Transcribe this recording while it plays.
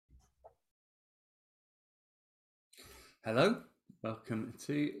Hello, welcome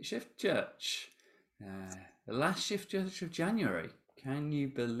to Shift Church, the last Shift Church of January. Can you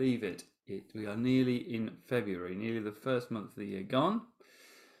believe it? We are nearly in February, nearly the first month of the year gone.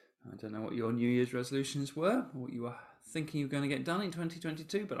 I don't know what your New Year's resolutions were, or what you were thinking you were going to get done in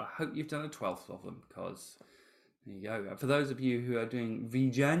 2022, but I hope you've done a 12th of them, because there you go. For those of you who are doing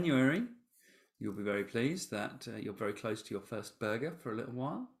V-January, you'll be very pleased that you're very close to your first burger for a little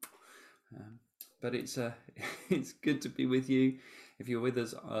while. But it's good to be with you. If you're with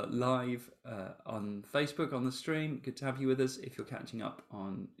us live on Facebook on the stream, good to have you with us. If you're catching up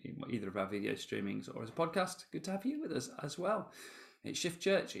on either of our video streamings or as a podcast, good to have you with us as well. It's Shift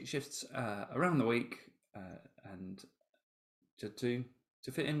Church. It shifts around the week, and to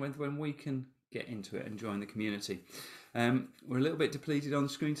fit in with when we can get into it and join the community. We're a little bit depleted on the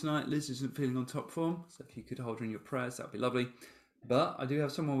screen tonight. Liz isn't feeling on top form, so if you could hold her in your prayers, that'd be lovely. But I do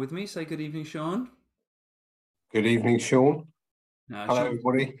have someone with me. Say good evening, Sean. Good evening, Sean. Hello, Sean.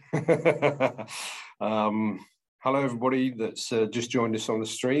 everybody. Hello, everybody that's just joined us on the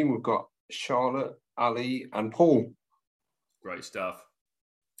stream. We've got Charlotte, Ali, and Paul. Great stuff.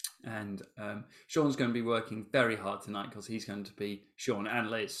 And Sean's going to be working very hard tonight because he's going to be Sean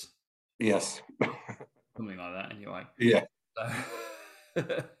and Liz. Yes. Something like that, anyway. Yeah.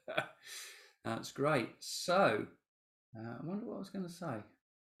 That's great. So, I wonder what I was going to say.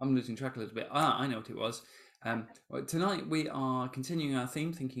 I'm losing track a little bit. I know what it was. Well, tonight we are continuing our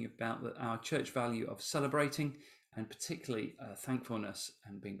theme, thinking about our church value of celebrating and particularly thankfulness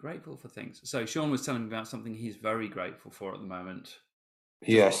and being grateful for things. So Sean was telling me about something he's very grateful for at the moment.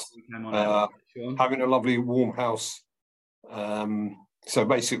 Yes. Having a lovely warm house. So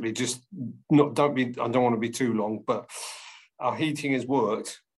basically just I don't want to be too long, but our heating has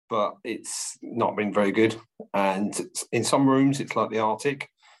worked, but it's not been very good. And in some rooms, it's like the Arctic.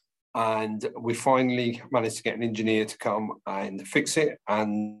 And we finally managed to get an engineer to come and fix it.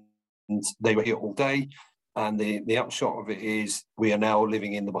 And they were here all day. And the upshot of it is we are now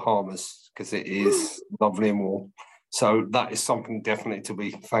living in the Bahamas because it is lovely and warm. So that is something definitely to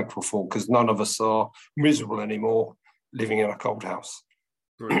be thankful for, because none of us are miserable anymore living in a cold house.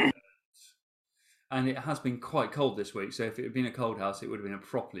 Brilliant. And it has been quite cold this week. So if it had been a cold house, it would have been a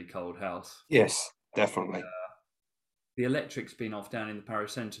properly cold house. Yes, definitely. The electric's been off down in the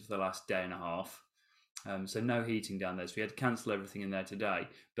parish centre for the last day and a half. So no heating down there. So we had to cancel everything in there today.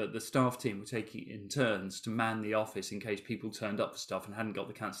 But the staff team were taking it in turns to man the office in case people turned up for stuff and hadn't got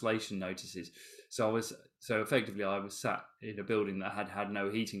the cancellation notices. So effectively I was sat in a building that had had no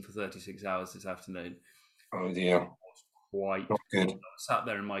heating for 36 hours this afternoon. Oh dear. Quite not good. I sat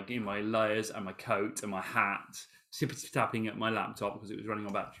there in my layers and my coat and my hat, tapping at my laptop because it was running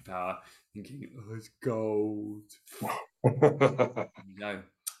on battery power, thinking, oh, it's cold. No.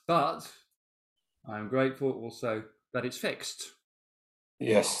 But I'm grateful also that it's fixed.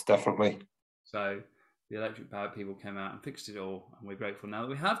 Yes, definitely. So the electric power people came out and fixed it all, and we're grateful now that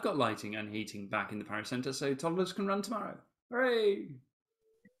we have got lighting and heating back in the parish centre, so toddlers can run tomorrow. Hooray!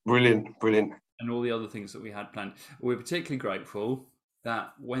 Brilliant. And all the other things that we had planned. We're particularly grateful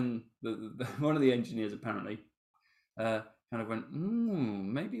that when one of the engineers apparently kind of went,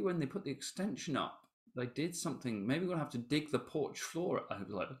 maybe when they put the extension up, they did something. Maybe we'll have to dig the porch floor. I was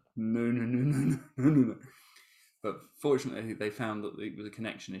like, no. But fortunately, they found that it was a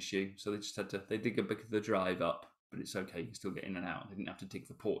connection issue, so they just had to. They dig a bit of the drive up, but it's okay. You can still get in and out. They didn't have to dig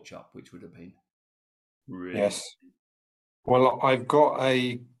the porch up, which would have been really. Yes. Well, I've got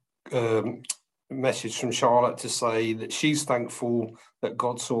a message from Charlotte to say that she's thankful that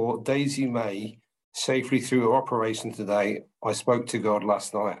God saw Daisy May safely through her operation today. I spoke to God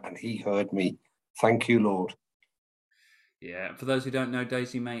last night and he heard me. Thank you, Lord. Yeah, for those who don't know,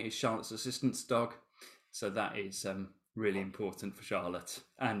 Daisy May is Charlotte's assistant's dog. So that is really important for Charlotte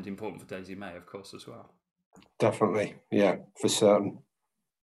and important for Daisy May, of course, as well. Definitely. Yeah, for certain.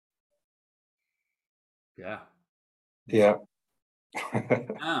 Yeah.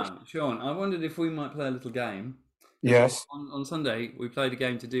 Sean, I wondered if we might play a little game. Yes. On Sunday, we played a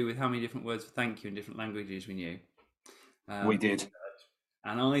game to do with how many different words for thank you in different languages we knew. We did.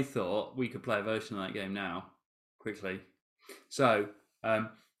 And I thought we could play a version of that game now, quickly. So, the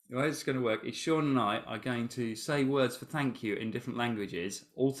way it's going to work is Sean and I are going to say words for thank you in different languages,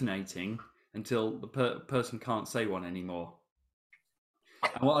 alternating until the person can't say one anymore.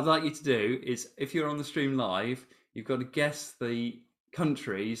 And what I'd like you to do is, if you're on the stream live, you've got to guess the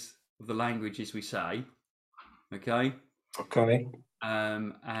countries of the languages we say. Okay.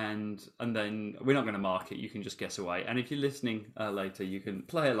 And then we're not going to mark it. You can just guess away. And if you're listening later, you can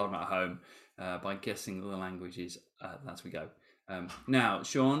play along at home by guessing the languages as we go. Now,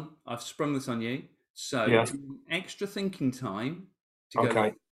 Sean, I've sprung this on you. So, Yeah. do you want extra thinking time to go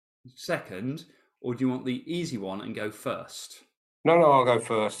Okay. second, or do you want the easy one and go first? No, I'll go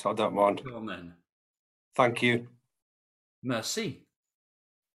first. I don't mind. Go on then. Thank you. Merci.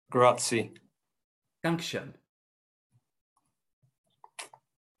 Grazie. Dankeschön.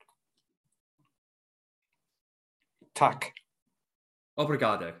 Tack.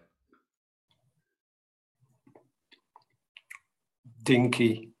 Obrigado.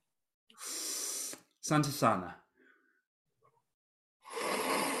 Dinky. Santa Sana.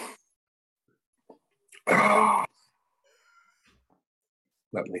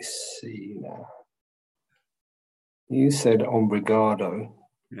 Let me see now. You said obrigado.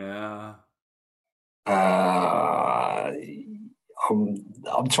 Yeah. I'm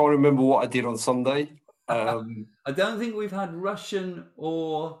trying to remember what I did on Sunday. I don't think we've had Russian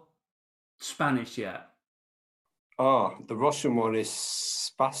or Spanish yet. The Russian one is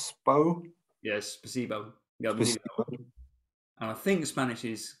spasbo. Yes, spasibo. Yeah, and I think Spanish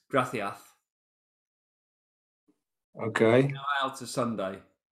is gracias. Okay. Now out to Sunday.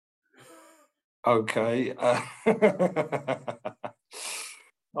 Okay.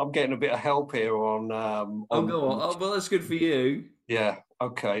 I'm getting a bit of help here on. Go on. Oh, well, that's good for you. Yeah.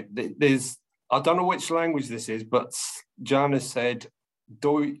 Okay. I don't know which language this is, but Jana said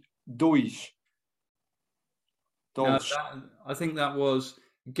Deutsch. No, I think that was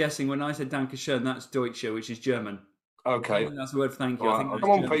guessing when I said Dankeschön, that's Deutsche, which is German. Okay. I think that's the word for thank you. Right. I think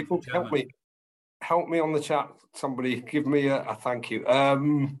Come on, people, help me. Help me on the chat. Somebody give me a thank you.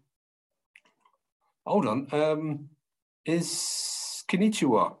 Hold on. Is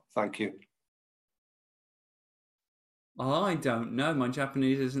konnichiwa? Thank you. I don't know. My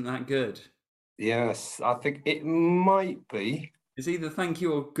Japanese isn't that good. Yes, I think it might be. It's either thank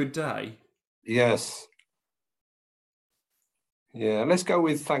you or good day. Yes. Yeah, let's go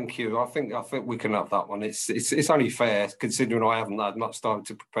with thank you. I think we can have that one. It's only fair considering I haven't had much time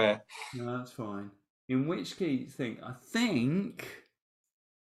to prepare. No, that's fine. In which key do you think? I think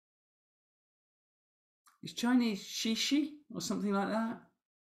it's Chinese shishi or something like that.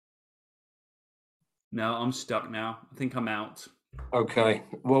 No, I'm stuck now. I think I'm out. Okay.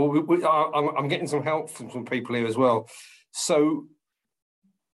 Well, I'm getting some help from some people here as well. So,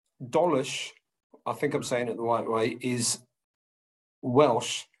 Dolish, I think I'm saying it the right way, is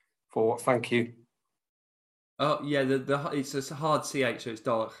Welsh for thank you. Oh yeah, it's a hard CH, so it's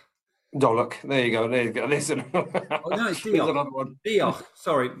Dolach. Dolach. There you go. Listen. Oh no, it's Dioch. Another one. Dioch.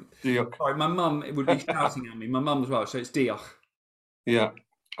 Sorry. Dioch. Sorry, my mum would be shouting at me. My mum as well, so it's Dioch. Yeah.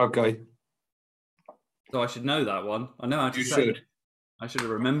 Okay. So I should know that one. I know how to say it. I should have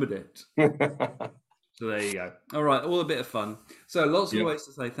remembered it. So there you go. All right, all a bit of fun. So lots of ways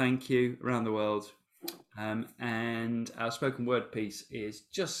to say thank you around the world. And our spoken word piece is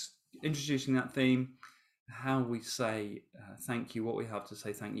just introducing that theme, how we say thank you, what we have to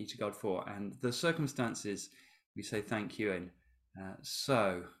say thank you to God for, and the circumstances we say thank you in.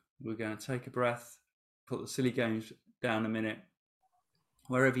 So we're going to take a breath, put the silly games down a minute,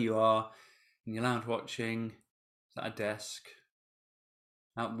 wherever you are, in your lounge watching, at a desk,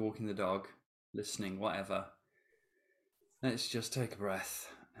 out walking the dog, listening, whatever. Let's just take a breath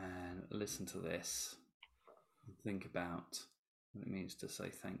and listen to this and think about what it means to say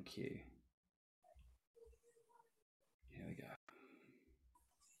thank you. Here we go.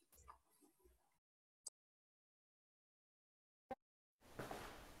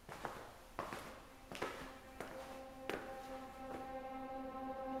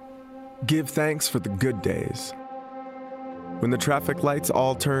 Give thanks for the good days. When the traffic lights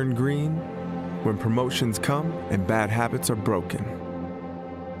all turn green, when promotions come and bad habits are broken.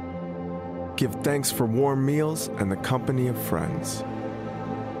 Give thanks for warm meals and the company of friends.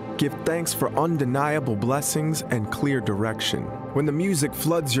 Give thanks for undeniable blessings and clear direction, when the music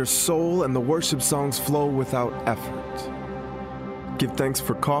floods your soul and the worship songs flow without effort. Give thanks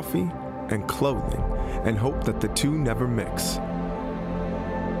for coffee and clothing and hope that the two never mix.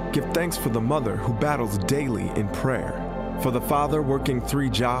 Give thanks for the mother who battles daily in prayer, for the father working 3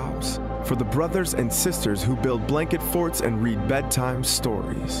 jobs, for the brothers and sisters who build blanket forts and read bedtime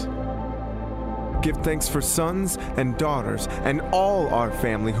stories. Give thanks for sons and daughters and all our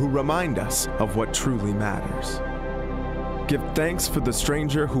family who remind us of what truly matters. Give thanks for the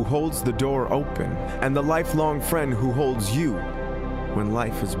stranger who holds the door open and the lifelong friend who holds you when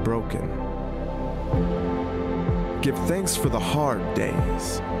life is broken. Give thanks for the hard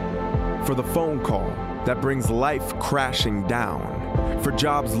days, for the phone call that brings life crashing down, for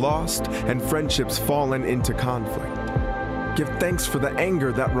jobs lost and friendships fallen into conflict. Give thanks for the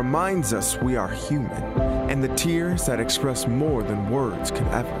anger that reminds us we are human, and the tears that express more than words could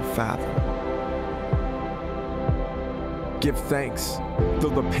ever fathom. Give thanks. Though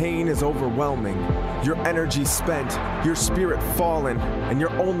the pain is overwhelming, your energy spent, your spirit fallen, and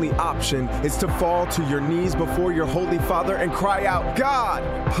your only option is to fall to your knees before your Holy Father and cry out, God,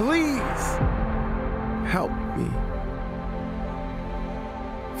 please help me.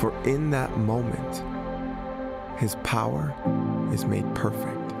 For in that moment, His power is made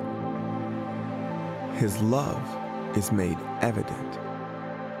perfect. His love is made evident.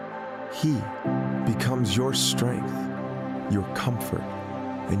 He becomes your strength, your comfort,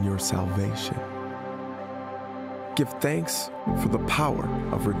 and your salvation. Give thanks for the power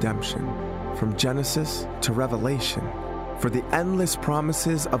of redemption, from Genesis to Revelation, for the endless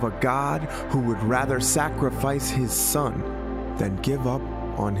promises of a God who would rather sacrifice His Son than give up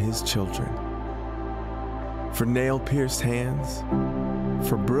on His children. For nail-pierced hands,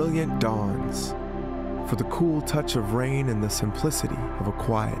 for brilliant dawns, for the cool touch of rain and the simplicity of a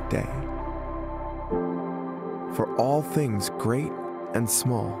quiet day. For all things great and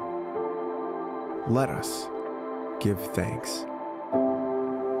small, let us give thanks.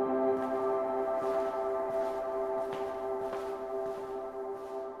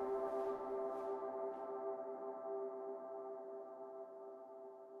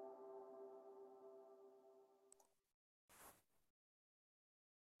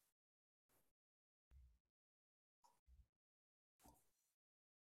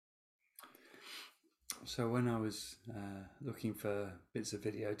 So when I was looking for bits of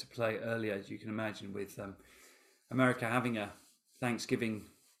video to play earlier, as you can imagine, with America having a Thanksgiving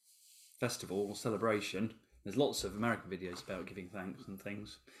festival or celebration, there's lots of American videos about giving thanks and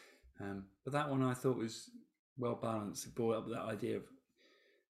things. But that one I thought was well balanced. It brought up that idea of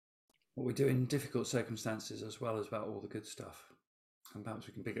what we do in difficult circumstances as well as about all the good stuff. And perhaps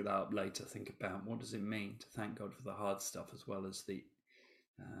we can pick that up later, think about what does it mean to thank God for the hard stuff as well as the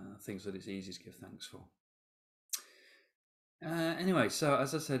things that it's easy to give thanks for. Anyway, so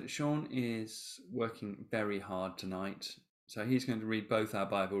as I said, Sean is working very hard tonight. So he's going to read both our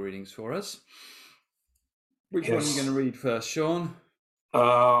Bible readings for us. Which one are you going to read first, Sean?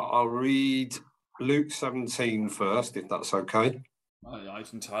 I'll read Luke 17 first, if that's okay.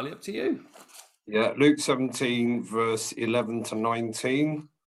 It's entirely up to you. Yeah, Luke 17, verse 11 to 19.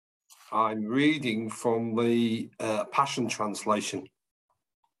 I'm reading from the Passion Translation.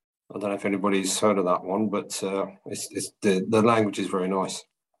 I don't know if anybody's heard of that one, but the language is very nice.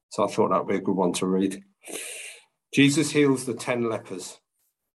 So I thought that would be a good one to read. Jesus heals the 10 lepers.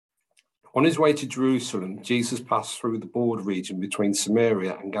 On his way to Jerusalem, Jesus passed through the border region between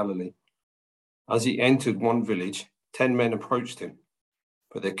Samaria and Galilee. As he entered one village, 10 men approached him,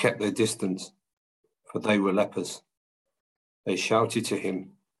 but they kept their distance, for they were lepers. They shouted to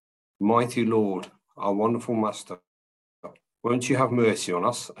him, "Mighty Lord, our wonderful Master, won't you have mercy on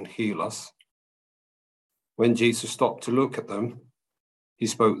us and heal us?" When Jesus stopped to look at them, he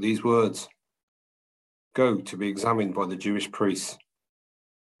spoke these words, "Go to be examined by the Jewish priests."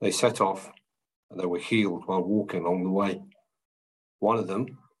 They set off, and they were healed while walking along the way. One of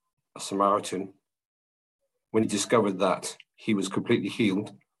them, a Samaritan, when he discovered that he was completely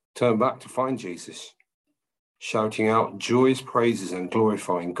healed, turned back to find Jesus, shouting out joyous praises and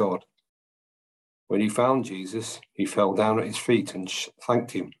glorifying God. When he found Jesus, he fell down at his feet and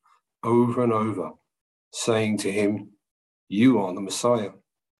thanked him over and over, saying to him, "You are the Messiah."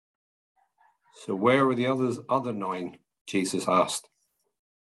 "So where are the other 9? Jesus asked.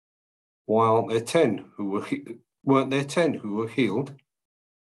 Weren't there 10 who were healed?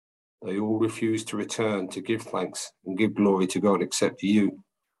 They all refused to return to give thanks and give glory to God except you,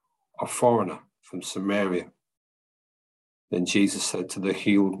 a foreigner from Samaria." Then Jesus said to the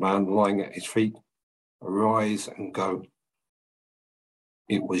healed man lying at his feet, "Arise and go.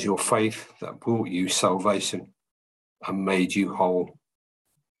 It was your faith that brought you salvation and made you whole."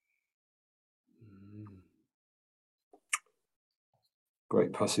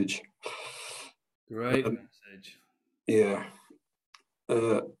 Great passage. Great message. Yeah.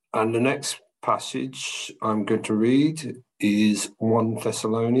 And the next passage I'm going to read is 1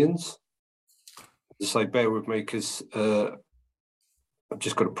 Thessalonians. So bear with me because I've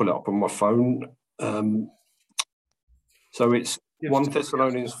just got to pull it up on my phone. So it's 1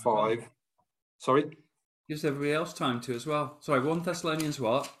 Thessalonians 5. Sorry? Gives everybody else time to as well. Sorry, 1 Thessalonians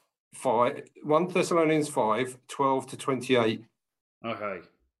what? 1 Thessalonians 5, 12 to 28. Okay.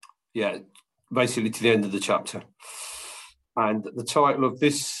 Yeah, basically to the end of the chapter. And the title of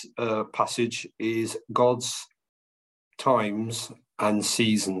this passage is God's Times and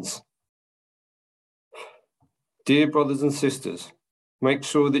Seasons. Dear brothers and sisters, make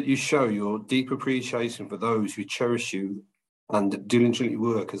sure that you show your deep appreciation for those who cherish you and diligently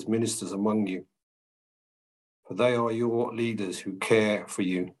work as ministers among you. for they are your leaders who care for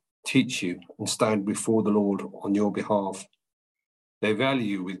you, teach you, and stand before the Lord on your behalf. They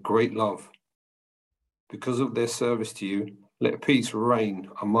value you with great love. Because of their service to you, let peace reign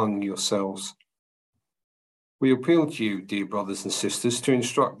among yourselves. We appeal to you, dear brothers and sisters, to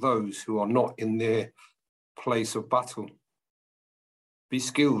instruct those who are not in their place of battle. Be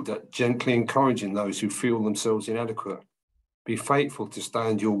skilled at gently encouraging those who feel themselves inadequate. Be faithful to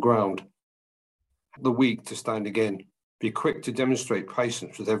stand your ground. The weak to stand again. Be quick to demonstrate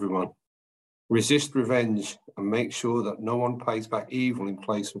patience with everyone. Resist revenge and make sure that no one pays back evil in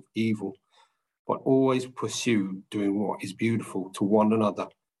place of evil, but always pursue doing what is beautiful to one another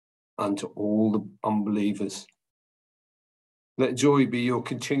and to all the unbelievers. Let joy be your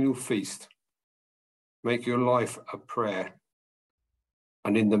continual feast. Make your life a prayer.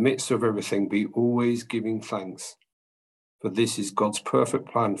 And in the midst of everything, be always giving thanks. For this is God's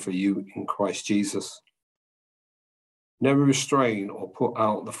perfect plan for you in Christ Jesus. Never restrain or put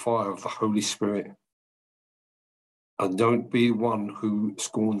out the fire of the Holy Spirit. And don't be one who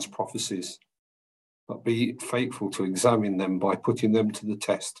scorns prophecies, but be faithful to examine them by putting them to the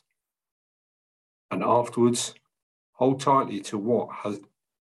test. And afterwards, hold tightly to what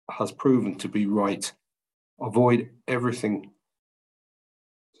has proven to be right. Avoid every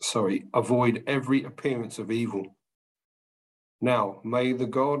appearance of evil. Now, may the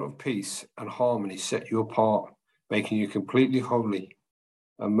God of peace and harmony set you apart, making you completely holy,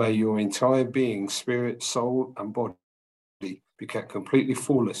 and may your entire being, spirit, soul, and body be kept completely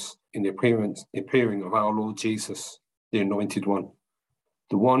flawless in the appearing of our Lord Jesus, the Anointed One.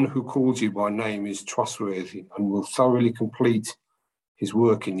 The one who calls you by name is trustworthy and will thoroughly complete his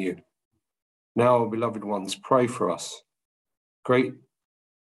work in you. Now, beloved ones, pray for us. Greet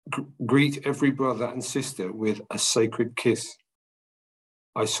every brother and sister with a sacred kiss.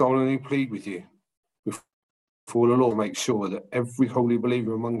 I solemnly plead with you, before the Lord, make sure that every holy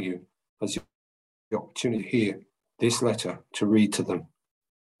believer among you has the opportunity to hear this letter to read to them.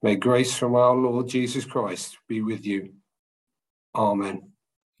 May grace from our Lord Jesus Christ be with you. Amen.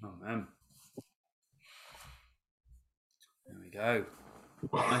 Amen. There we go.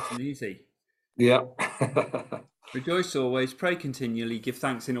 Nice and easy. Yeah. Rejoice always, pray continually, give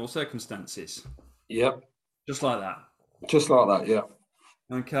thanks in all circumstances. Yep. Just like that. Just like that, yeah.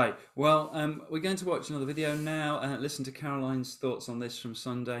 Okay, well, we're going to watch another video now and listen to Caroline's thoughts on this from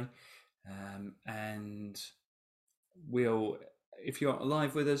Sunday. And if you're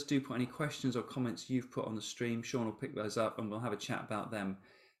live with us, do put any questions or comments you've put on the stream. Sean will pick those up and we'll have a chat about them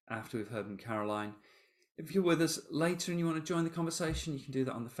after we've heard from Caroline. If you're with us later and you want to join the conversation, you can do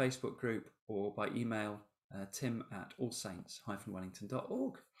that on the Facebook group or by email,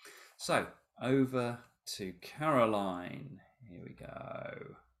 tim@allsaints-wellington.org. So, over to Caroline. Here we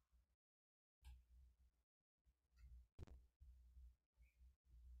go.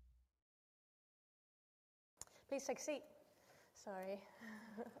 Please take a seat. Sorry.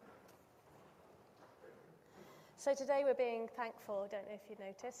 So today we're being thankful. Don't know if you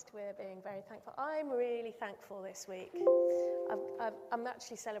noticed, we're being very thankful. I'm really thankful this week. I'm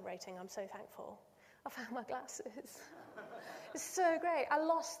actually celebrating. I'm so thankful. I found my glasses. It's so great. I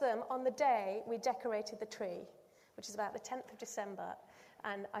lost them on the day we decorated the tree, which is about the 10th of December,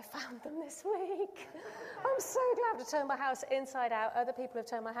 and I found them this week. I'm so glad to turn my house inside out. Other people have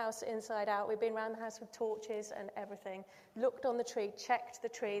turned my house inside out. We've been around the house with torches and everything, looked on the tree, checked the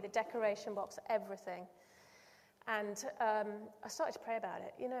tree, the decoration box, everything. And I started to pray about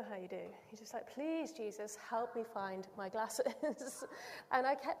it. You know how you do. You're just like, please, Jesus, help me find my glasses. And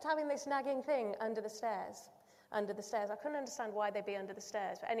I kept having this nagging thing under the stairs. I couldn't understand why they'd be under the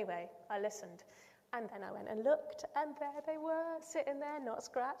stairs. But anyway, I listened. And then I went and looked, and there they were, sitting there, not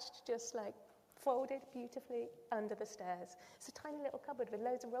scratched, just like folded beautifully under the stairs. It's a tiny little cupboard with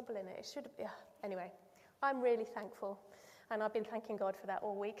loads of rubble in it. It should have been. Anyway, I'm really thankful. And I've been thanking God for that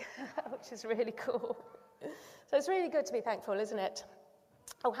all week, which is really cool. So it's really good to be thankful, isn't it?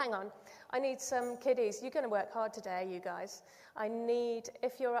 Oh, hang on. I need some kiddies. You're going to work hard today, you guys. I need,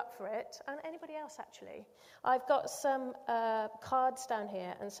 if you're up for it, and anybody else actually, I've got some cards down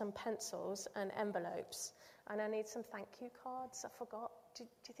here and some pencils and envelopes. And I need some thank you cards. I forgot. Do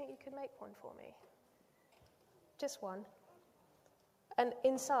you think you could make one for me? Just one. And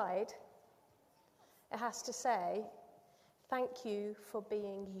inside, it has to say, thank you for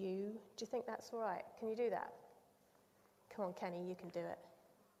being you. Do you think that's all right? Can you do that? Come on, Kenny, you can do it.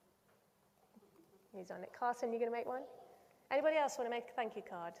 He's on it. Carson, you going to make one? Anybody else want to make a thank you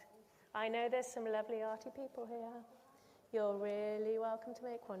card? I know there's some lovely arty people here. You're really welcome to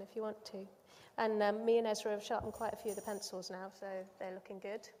make one if you want to. And me and Ezra have sharpened quite a few of the pencils now, so they're looking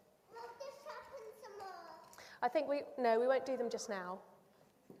good. I think we won't do them just now.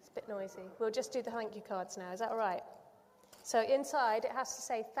 It's a bit noisy. We'll just do the thank you cards now. Is that all right? So inside, it has to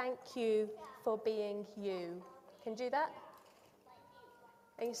say, thank you for being you. Can you do that?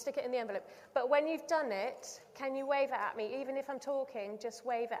 And you stick it in the envelope. But when you've done it, can you wave it at me? Even if I'm talking, just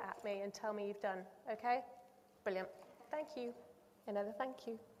wave it at me and tell me you've done. Okay? Brilliant. Thank you. Another thank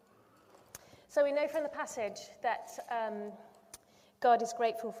you. So we know from the passage that God is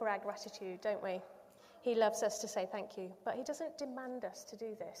grateful for our gratitude, don't we? He loves us to say thank you, but he doesn't demand us to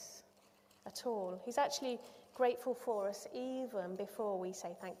do this at all. He's actually grateful for us even before we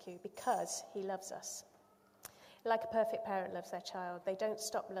say thank you, because he loves us. Like a perfect parent loves their child, they don't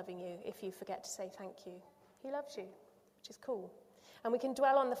stop loving you if you forget to say thank you. He loves you, which is cool. And we can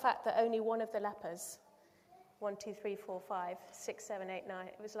dwell on the fact that only one of the lepers, 1, 2, 3, 4, 5, 6, 7, 8, 9,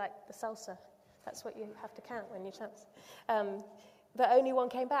 it was like the salsa. That's what you have to count when you chance. But only one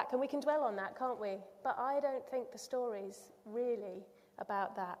came back, and we can dwell on that, can't we? But I don't think the story's really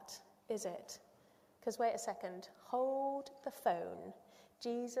about that, is it? Because wait a second, hold the phone.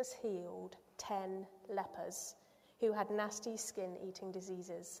 Jesus healed 10 lepers who had nasty skin-eating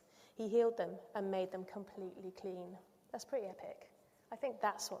diseases. He healed them and made them completely clean. That's pretty epic. I think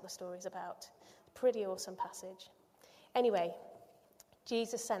that's what the story's about. Pretty awesome passage. Anyway,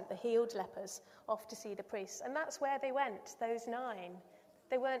 Jesus sent the healed lepers off to see the priests, and that's where they went, those 9.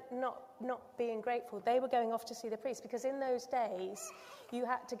 They weren't not being grateful. They were going off to see the priest, because in those days, you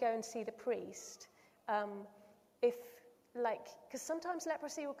had to go and see the priest because sometimes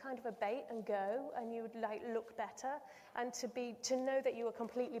leprosy would kind of abate and go, and you would look better, and to know that you were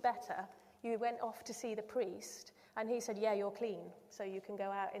completely better, you went off to see the priest, and he said, yeah, you're clean, so you can go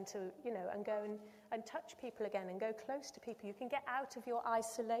out into, and go and touch people again and go close to people. You can get out of your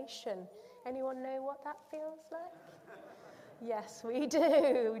isolation. Anyone know what that feels like? Yes, we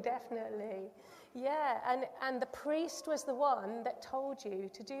do, definitely. Yeah, and the priest was the one that told you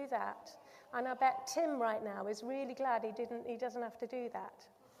to do that. And I bet Tim right now is really glad he doesn't have to do that.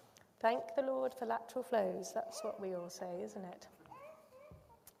 Thank the Lord for lateral flows. That's what we all say, isn't it?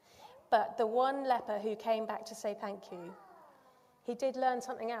 But the one leper who came back to say thank you, he did learn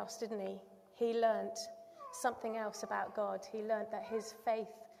something else, didn't he? He learnt something else about God. He learnt that his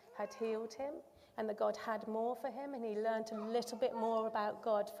faith had healed him and that God had more for him, and he learnt a little bit more about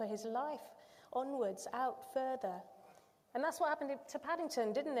God for his life onwards, out further. And that's what happened to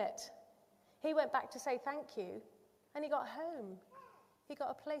Paddington, didn't it? He went back to say thank you, and he got home. He got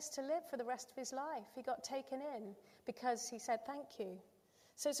a place to live for the rest of his life. He got taken in because he said thank you.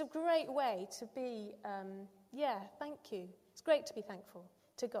 So it's a great way to be, thank you. It's great to be thankful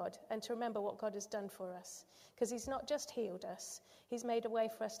to God and to remember what God has done for us, because he's not just healed us, he's made a way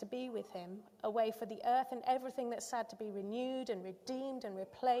for us to be with him, a way for the earth and everything that's sad to be renewed and redeemed and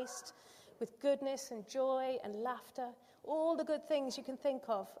replaced with goodness and joy and laughter, all the good things you can think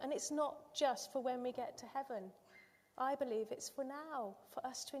of. And it's not just for when we get to heaven. I believe it's for now, for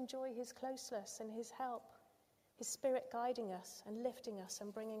us to enjoy his closeness and his help, his spirit guiding us and lifting us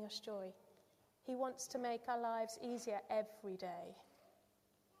and bringing us joy. He wants to make our lives easier every day.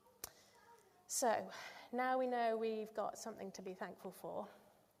 So, now we know we've got something to be thankful for.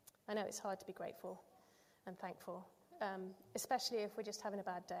 I know it's hard to be grateful and thankful, especially if we're just having a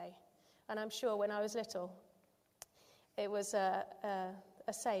bad day. And I'm sure when I was little, it was a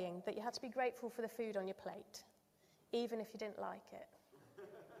saying that you had to be grateful for the food on your plate, even if you didn't like it.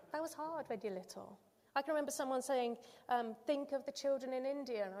 That was hard when you're little. I can remember someone saying, think of the children in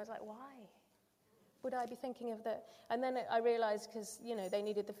India, and I was like, why would I be thinking of that? And then I realized, because, they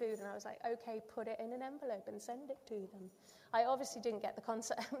needed the food, and I was like, okay, put it in an envelope and send it to them. I obviously didn't get the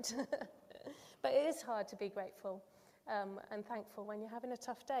concept, but it is hard to be grateful and thankful when you're having a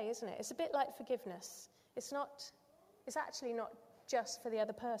tough day, isn't it? It's a bit like forgiveness. It's actually not just for the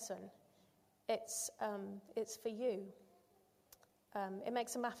other person. It's for you. It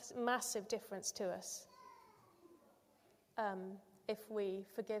makes a massive difference to us. If we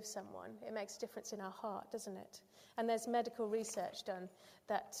forgive someone, it makes a difference in our heart, doesn't it? And there's medical research done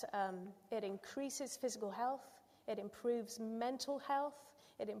that it increases physical health, it improves mental health,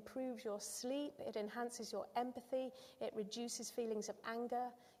 it improves your sleep, it enhances your empathy, it reduces feelings of anger,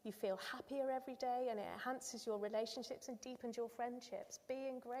 you feel happier every day, and it enhances your relationships and deepens your friendships.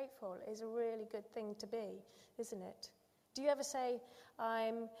 Being grateful is a really good thing to be, isn't it? Do you ever say,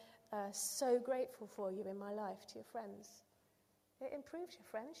 I'm so grateful for you in my life to your friends? It improves your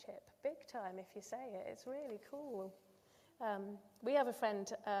friendship big time if you say it. It's really cool. We have a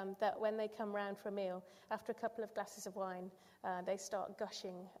friend that when they come round for a meal, after a couple of glasses of wine, they start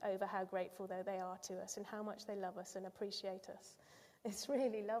gushing over how grateful they are to us and how much they love us and appreciate us. It's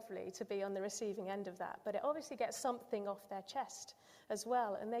really lovely to be on the receiving end of that, but it obviously gets something off their chest as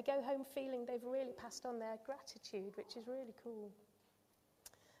well, and they go home feeling they've really passed on their gratitude, which is really cool.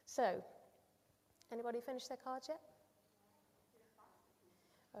 So, anybody finished their cards yet?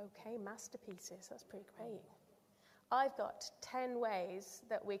 Okay, masterpieces, that's pretty great. I've got 10 ways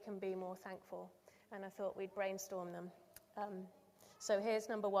that we can be more thankful, and I thought we'd brainstorm them. So here's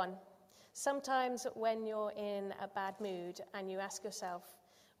number 1. Sometimes when you're in a bad mood and you ask yourself,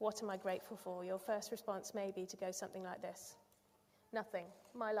 what am I grateful for? Your first response may be to go something like this. Nothing.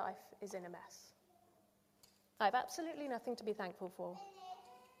 My life is in a mess. I have absolutely nothing to be thankful for.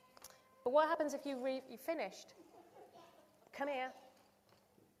 But what happens if you finished? Come here.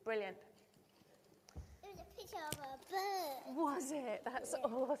 Brilliant. It was a picture of a bird. Was it? That's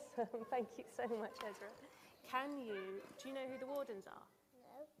awesome. Thank you so much, Ezra. Do you know who the wardens are?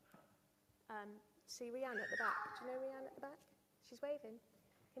 No. See Rianne at the back. Do you know Rianne at the back? She's waving.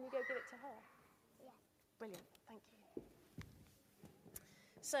 Can you go give it to her? Yeah. Brilliant. Thank you.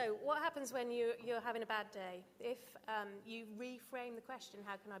 So what happens when you're having a bad day? If you reframe the question,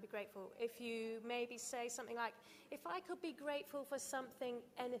 how can I be grateful? If you maybe say something like, if I could be grateful for something,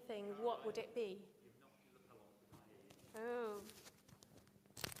 anything, what would it be? Oh.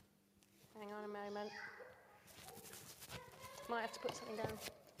 Hang on a moment. Might have to put something down.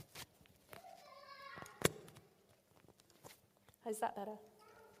 Is that better?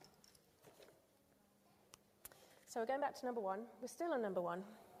 So we're going back to number 1. We're still on number 1.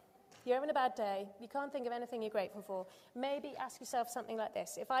 You're having a bad day. You can't think of anything you're grateful for. Maybe ask yourself something like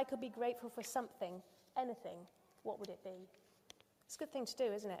this. If I could be grateful for something, anything, what would it be? It's a good thing to do,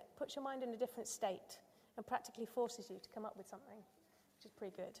 isn't it? Puts your mind in a different state and practically forces you to come up with something, which is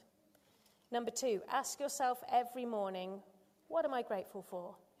pretty good. Number 2, ask yourself every morning, what am I grateful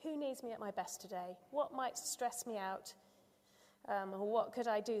for? Who needs me at my best today? What might stress me out? Or what could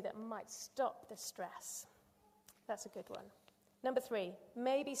I do that might stop the stress? That's a good one. Number 3,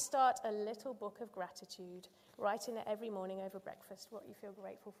 maybe start a little book of gratitude, writing it every morning over breakfast, what you feel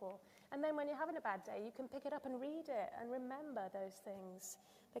grateful for. And then when you're having a bad day, you can pick it up and read it and remember those things.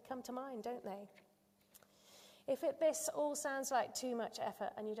 They come to mind, don't they? If this all sounds like too much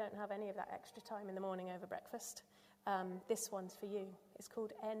effort and you don't have any of that extra time in the morning over breakfast, this one's for you. It's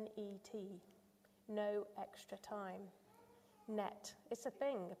called NET, no extra time. NET. It's a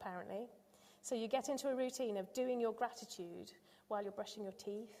thing, apparently. So you get into a routine of doing your gratitude while you're brushing your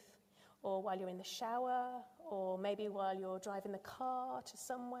teeth, or while you're in the shower, or maybe while you're driving the car to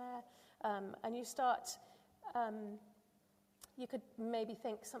somewhere, and you start, you could maybe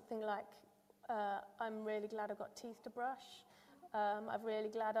think something like, I'm really glad I've got teeth to brush. I'm really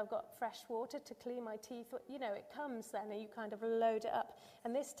glad I've got fresh water to clean my teeth. You know, it comes then and you kind of load it up.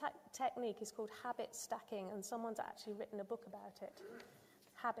 And this technique is called habit stacking, and someone's actually written a book about it.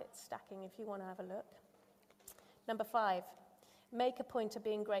 Habit stacking, if you want to have a look. Number 5, make a point of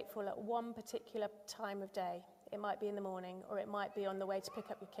being grateful at one particular time of day. It might be in the morning, or it might be on the way to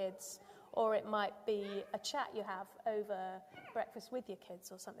pick up your kids, or it might be a chat you have over breakfast with your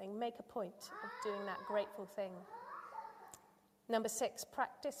kids or something. Make a point of doing that grateful thing. Number 6,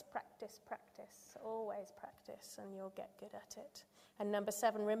 practice, practice, practice. Always practice and you'll get good at it. And number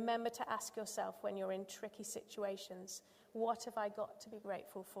 7, remember to ask yourself when you're in tricky situations, what have I got to be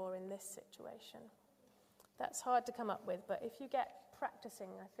grateful for in this situation? That's hard to come up with, but if you get practicing,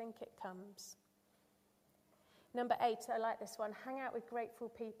 I think it comes. Number 8, I like this one, hang out with grateful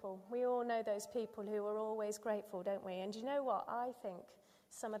people. We all know those people who are always grateful, don't we? And you know what? I think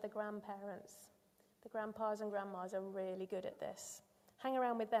some of the grandparents, the grandpas and grandmas are really good at this. Hang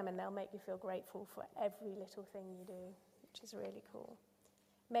around with them and they'll make you feel grateful for every little thing you do, which is really cool.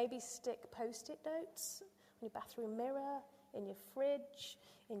 Maybe stick Post-it notes on your bathroom mirror, in your fridge,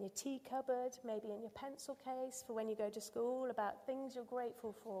 in your tea cupboard, maybe in your pencil case for when you go to school about things you're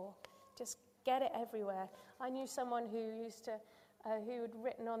grateful for. Just get it everywhere. I knew someone who who had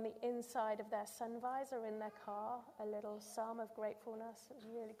written on the inside of their sun visor in their car a little psalm of gratefulness. It was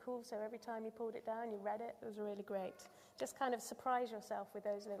really cool. So every time you pulled it down, you read it. It was really great. Just kind of surprise yourself with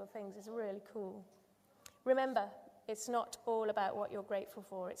those little things. It's really cool. Remember, it's not all about what you're grateful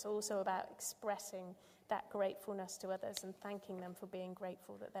for. It's also about expressing that gratefulness to others and thanking them for being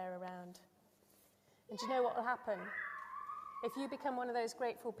grateful that they're around. And do you know what will happen? If you become one of those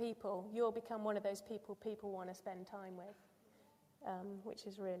grateful people, you'll become one of those people want to spend time with. Which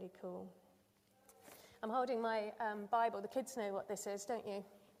is really cool. I'm holding my Bible. The kids know what this is, don't you?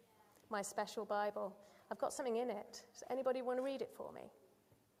 My special Bible. I've got something in it. Does anybody want to read it for me?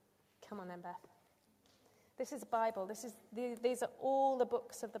 Come on then, Beth. This is a Bible. These are all the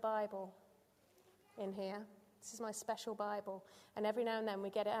books of the Bible in here. This is my special Bible. And every now and then we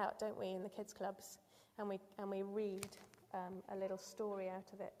get it out, don't we, in the kids' clubs, and we read a little story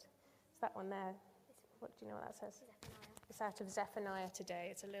out of it. It's that one there. What do you know what that says? Zephaniah. It's out of Zephaniah today.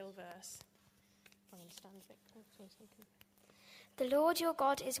 It's a little verse. I'm going to stand a bit closer so you can... The Lord your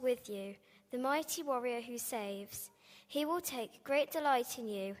God is with you, the mighty warrior who saves. He will take great delight in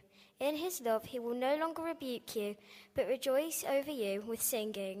you. In his love he will no longer rebuke you, but rejoice over you with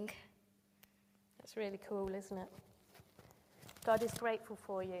singing. That's really cool, isn't it? God is grateful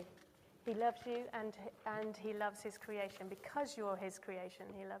for you. He loves you and he loves his creation. Because you're his creation,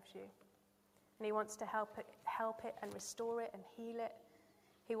 he loves you. And he wants to help it and restore it and heal it.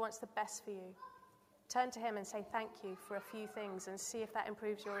 He wants the best for you. Turn to him and say thank you for a few things and see if that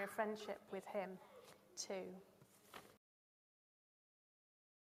improves your friendship with him too.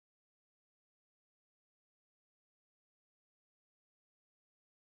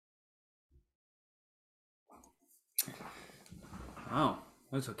 Wow,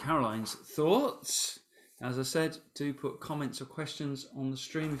 those are Caroline's thoughts. As I said, do put comments or questions on the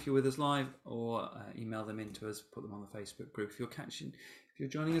stream if you're with us live, or email them in to us, put them on the Facebook group if you're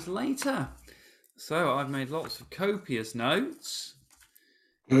joining us later. So I've made lots of copious notes.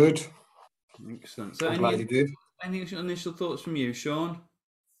 Good. Excellent. So I'm glad you did. Any initial thoughts from you, Sean?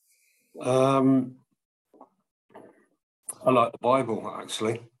 I like the Bible,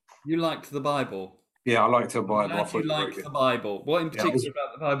 actually. You liked the Bible? Yeah, I liked the Bible. Glad you liked the Bible. What in particular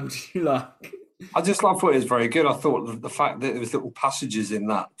about the Bible did you like? I just thought it was very good. I thought the fact that there was little passages in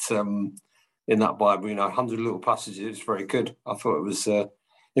that Bible, 100 little passages, it was very good. I thought it was.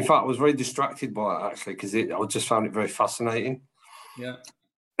 In fact, I was very distracted by it actually because I just found it very fascinating. Yeah.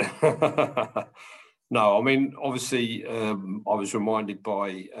 No, I mean, obviously, I was reminded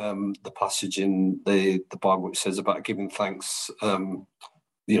by the passage in the Bible which says about giving thanks.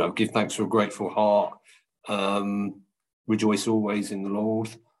 Give thanks for a grateful heart. Rejoice always in the Lord.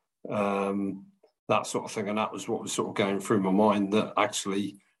 That sort of thing, and that was what was sort of going through my mind. That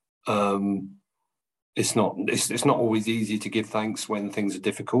actually, it's not always easy to give thanks when things are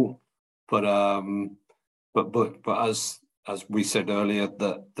difficult. But as we said earlier,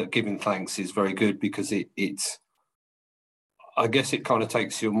 that giving thanks is very good because it's. I guess it kind of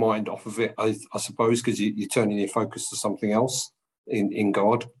takes your mind off of it, I suppose, because you're turning your focus to something else in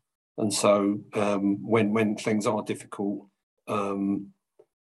God, and so when things are difficult.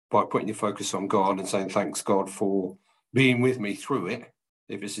 By putting your focus on God and saying, thanks God for being with me through it.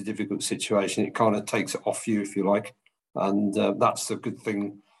 If it's a difficult situation, it kind of takes it off you, if you like. And that's a good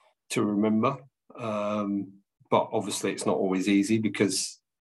thing to remember. But obviously it's not always easy because,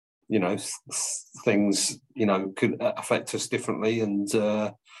 things, could affect us differently. And,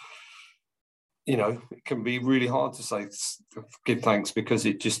 it can be really hard to say, give thanks because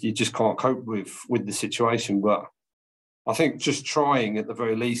you just can't cope with the situation. But I think just trying at the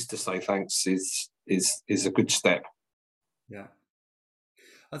very least to say thanks is a good step. Yeah,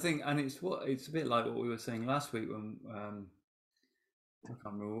 I think, and it's a bit like what we were saying last week when I can't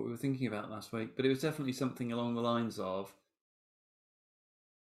remember what we were thinking about last week, but it was definitely something along the lines of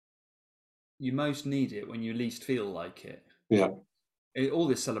you most need it when you least feel like it. Yeah. All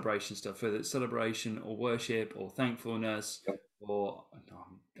this celebration stuff, whether it's celebration or worship or thankfulness, or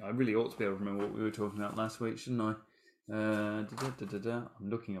I really ought to be able to remember what we were talking about last week, shouldn't I? I'm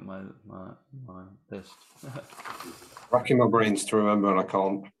looking at my list. Racking my brains to remember, and I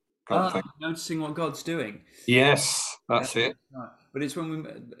can't think. Noticing what God's doing. Yes, that's it. Right. But it's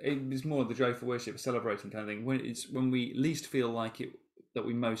it's more the joyful worship, celebrating kind of thing. When we least feel like it, that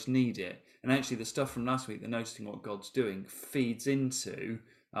we most need it. And actually, the stuff from last week, the noticing what God's doing, feeds into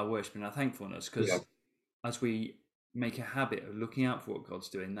our worship and our thankfulness. Because as we make a habit of looking out for what God's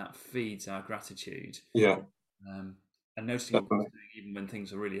doing, that feeds our gratitude. Yeah. And noticing what God's doing, even when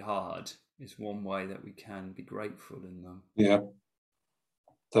things are really hard, is one way that we can be grateful in them. Yeah,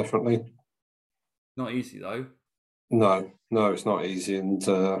 definitely. Not easy though. No, it's not easy, and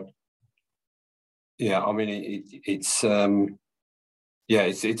I mean it's all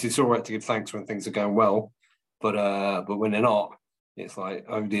right to give thanks when things are going well, but when they're not, it's like,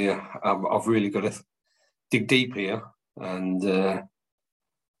 oh dear, I've really got to dig deep here, and not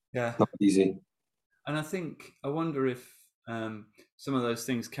easy. And I wonder if some of those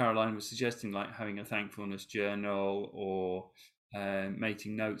things Caroline was suggesting, like having a thankfulness journal or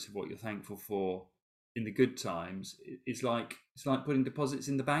making notes of what you're thankful for in the good times, it's like putting deposits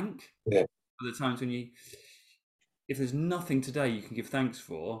in the bank. Yeah. For the times when if there's nothing today you can give thanks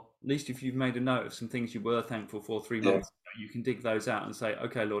for, at least if you've made a note of some things you were thankful for 3 months ago, you can dig those out and say,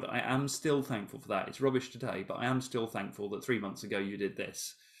 okay, Lord, I am still thankful for that. It's rubbish today, but I am still thankful that 3 months ago you did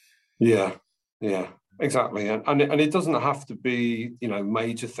this. Yeah. Yeah, exactly. And it doesn't have to be,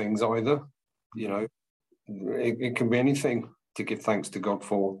 major things either. It can be anything to give thanks to God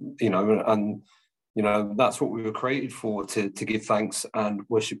for, and that's what we were created for, to give thanks and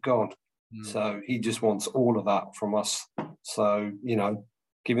worship God. So he just wants all of that from us. So,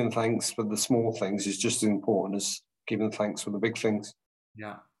 giving thanks for the small things is just as important as giving thanks for the big things.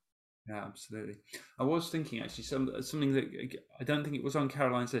 Yeah, absolutely. I was thinking actually something that I don't think it was on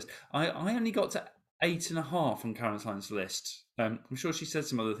Caroline's list. I only got to 8.5 on Caroline's list. I'm sure she said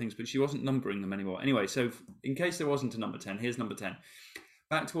some other things, but she wasn't numbering them anymore. Anyway, so in case there wasn't a number 10, here's number 10.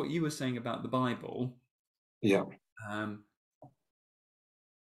 Back to what you were saying about the Bible. Yeah.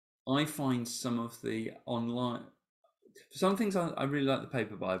 I find some of the online... Some things I really like the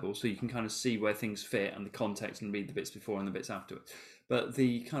paper Bible, so you can kind of see where things fit and the context and read the bits before and the bits afterwards. But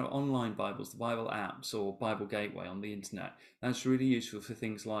the kind of online Bibles, the Bible apps or Bible Gateway on the internet, that's really useful for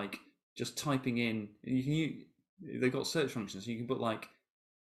things like just typing in. They've got search functions, so you can put like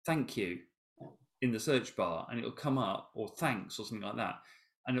 "thank you" in the search bar, and it'll come up, or "thanks" or something like that,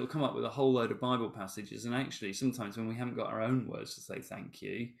 and it'll come up with a whole load of Bible passages. And actually, sometimes when we haven't got our own words to say "thank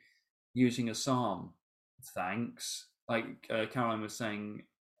you," using a psalm, thanks. Like Caroline was saying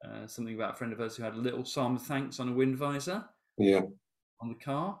something about a friend of hers who had a little psalm of thanks on a wind visor. Yeah. On the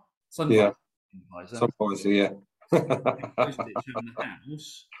car. Sun visor, yeah. Post it in the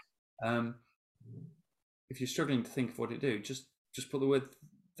house. If you're struggling to think of what to do, just put the word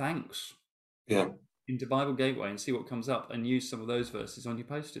thanks. Yeah. Into Bible Gateway and see what comes up, and use some of those verses on your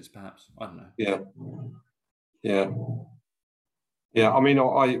post-its, perhaps. I don't know. Yeah. Yeah. Yeah. I mean,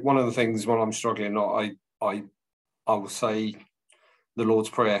 one of the things when I'm struggling, I will say the Lord's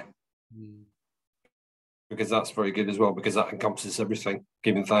Prayer, because that's very good as well, because that encompasses everything,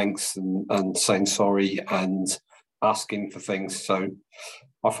 giving thanks and saying sorry and asking for things. So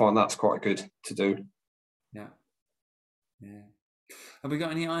I find that's quite good to do. Yeah. Have we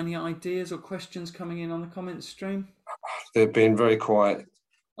got any ideas or questions coming in on the comments stream? They've been very quiet.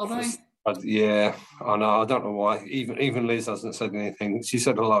 Are they? Yeah, I know. I don't know why. Even Liz hasn't said anything. She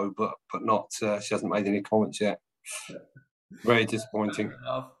said hello, but not. She hasn't made any comments yet. Very disappointing.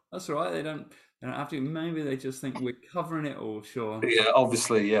 That's all right. They don't have to. Maybe they just think we're covering it all, Sean. Yeah,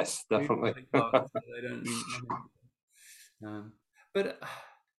 obviously, yes, definitely. They don't need. But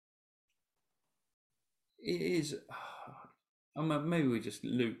it is. Maybe we just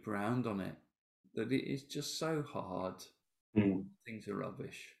loop around on it. That it is just so hard. Things are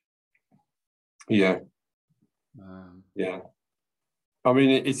rubbish. Yeah. Yeah. I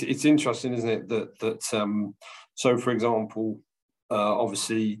mean, it's interesting, isn't it? That so, for example,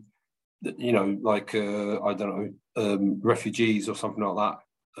 obviously, like I don't know, refugees or something like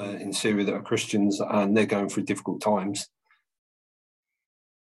that in Syria that are Christians and they're going through difficult times.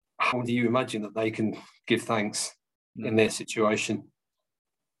 How do you imagine that they can give thanks in their situation?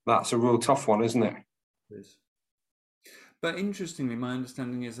 That's a real tough one, isn't it? It is. But interestingly, my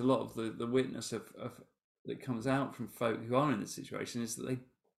understanding is a lot of the witness of that comes out from folk who are in this situation is that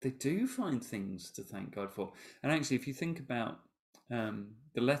they do find things to thank God for. And actually, if you think about the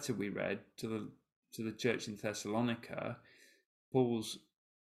letter we read to the church in Thessalonica,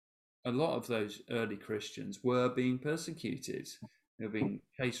 a lot of those early Christians were being persecuted. They were being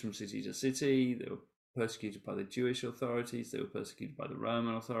chased from city to city. They were persecuted by the Jewish authorities. They were persecuted by the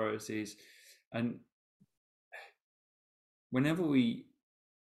Roman authorities. And whenever we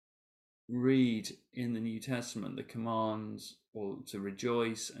read in the New Testament the commands or to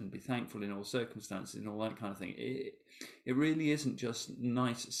rejoice and be thankful in all circumstances and all that kind of thing, it really isn't just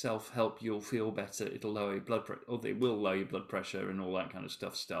nice self-help, you'll feel better, it'll lower your blood pressure, or it will lower your blood pressure and all that kind of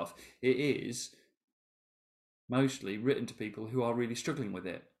stuff. It is mostly written to people who are really struggling with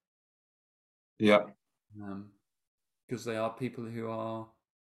it. Yeah. Because they are people who are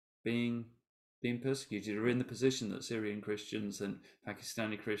being persecuted, or in the position that Syrian Christians and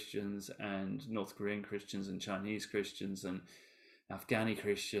Pakistani Christians and North Korean Christians and Chinese Christians and Afghani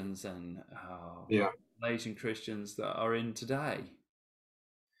Christians and Malaysian Christians that are in today.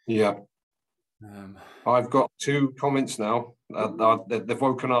 Yeah. I've got 2 comments now. They've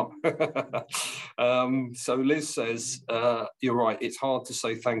woken up. So Liz says, you're right, it's hard to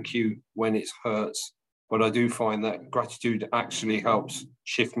say thank you when it hurts, but I do find that gratitude actually helps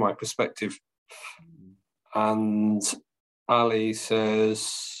shift my perspective. And Ali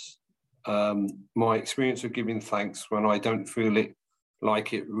says, my experience of giving thanks when I don't feel it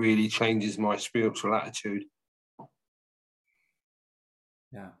like it really changes my spiritual attitude.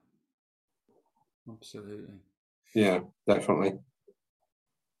 Yeah, absolutely. Yeah, definitely.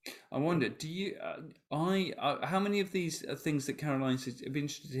 I wonder, do you? How many of these are things that Caroline said? I'd be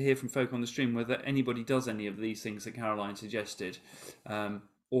interested to hear from folk on the stream whether anybody does any of these things that Caroline suggested,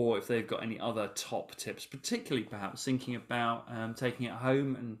 or if they've got any other top tips, particularly perhaps thinking about taking it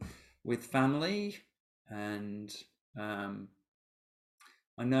home and with family. And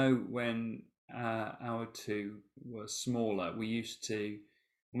I know when our two were smaller, we used to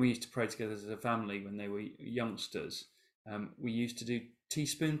pray together as a family when they were youngsters. We used to do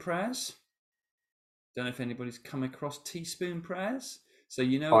teaspoon prayers. Don't know if anybody's come across teaspoon prayers. So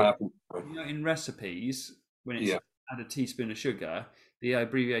in recipes, when it's add a teaspoon of sugar, the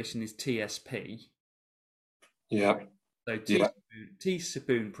abbreviation is TSP. Yeah. So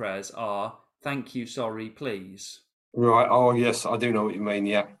teaspoon prayers are thank you, sorry, please. Right. Oh yes, I do know what you mean.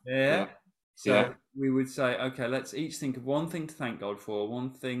 Yeah. Yeah. So we would say, okay, let's each think of one thing to thank God for, one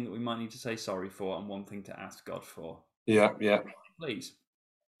thing that we might need to say sorry for, and one thing to ask God for. Yeah. Please.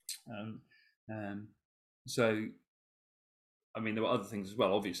 So, I mean, there were other things as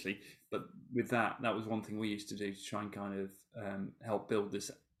well, obviously, but with that was one thing we used to do to try and kind of help build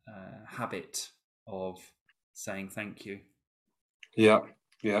this habit of saying thank you. Yeah.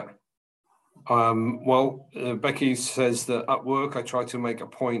 Becky says that at work, I try to make a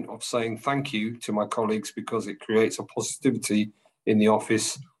point of saying thank you to my colleagues because it creates a positivity in the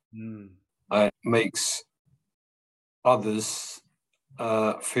office. It makes others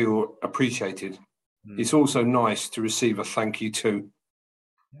feel appreciated. It's also nice to receive a thank you too.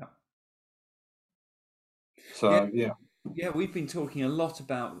 Yeah. So, we've been talking a lot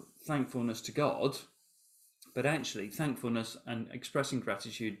about thankfulness to God, but actually thankfulness and expressing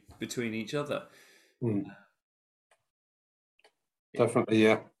gratitude between each other. Definitely,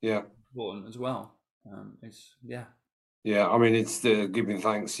 yeah. Important as well. Yeah, I mean, it's the giving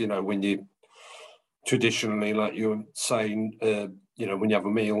thanks, when you traditionally, like you're saying, when you have a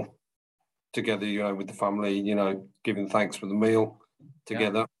meal together, with the family, giving thanks for the meal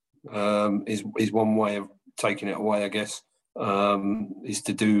together is one way of taking it away, I guess, is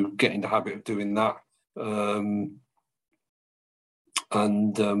to get in the habit of doing that.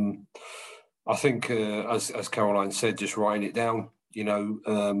 I think, as Caroline said, just writing it down,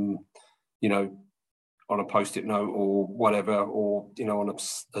 on a post-it note or whatever, or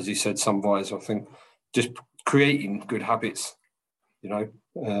as you said, some wise. I think just creating good habits, I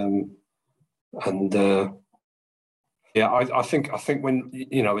think when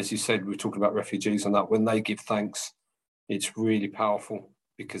as you said, we were talking about refugees and that, when they give thanks, it's really powerful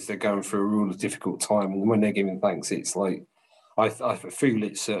because they're going through a really difficult time, and when they're giving thanks, it's like I feel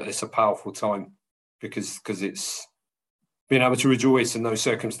it's a powerful time because it's being able to rejoice in those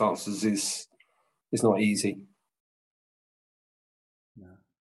circumstances is not easy. No.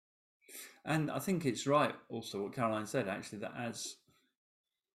 And I think it's right also what Caroline said, actually, that as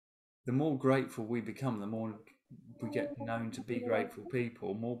the more grateful we become, the more we get known to be grateful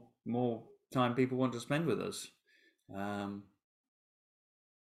people, more time people want to spend with us.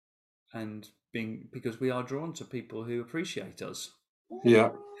 And because we are drawn to people who appreciate us.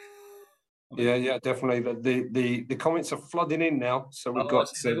 Yeah. Yeah, definitely. The comments are flooding in now, so we've got.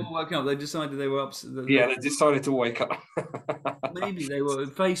 They've all woken up. They decided they were up. They decided to wake up. Maybe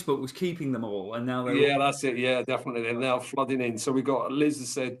Facebook was keeping them all, and now they're. Yeah, that's it. Yeah, definitely. They're now flooding in. So we've got Liz has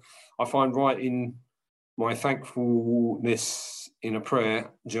said, I find writing my thankfulness in a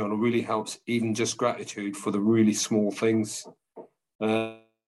prayer journal really helps, even just gratitude for the really small things.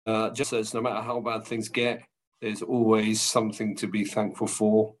 Just says, no matter how bad things get, there's always something to be thankful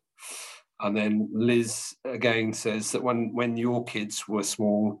for. And then Liz again says that when your kids were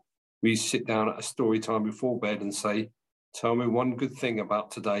small, we used to sit down at a story time before bed and say, tell me one good thing about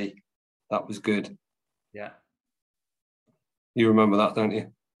today. That was good. Yeah. You remember that, don't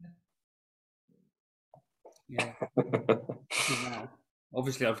you? Yeah.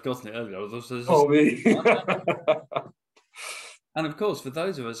 Obviously, I've forgotten it earlier. Me. And of course, for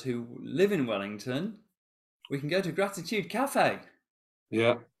those of us who live in Wellington, we can go to Gratitude Cafe.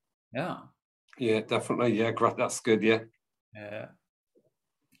 Yeah. Yeah. Yeah, definitely. Yeah, that's good. Yeah. Yeah.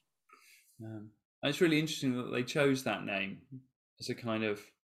 It's really interesting that they chose that name as a kind of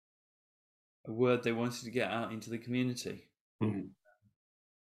a word they wanted to get out into the community. Mm.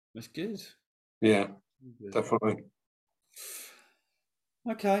 That's good. Yeah, definitely.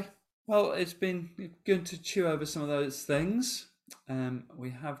 Okay. Well, it's been good to chew over some of those things. We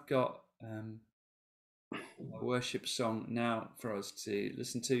have got a worship song now for us to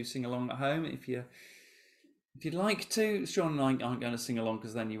listen to, sing along at home. If you'd like to, Sean and I aren't going to sing along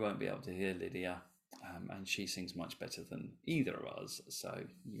because then you won't be able to hear Lydia, and she sings much better than either of us. So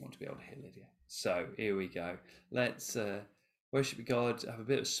you want to be able to hear Lydia. So here we go. Let's worship God, have a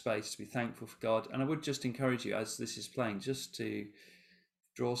bit of space to be thankful for God. And I would just encourage you, as this is playing, just to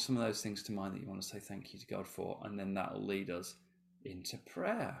draw some of those things to mind that you want to say thank you to God for, and then that'll lead us into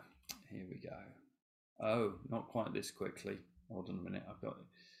prayer. Here we go. Oh, not quite this quickly. Hold on a minute. I've got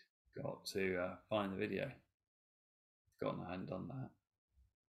to find the video. Forgotten I hadn't done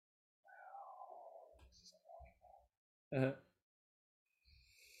that.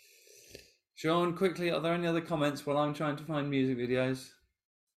 Sean, quickly, are there any other comments while I'm trying to find music videos?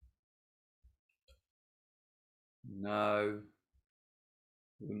 No.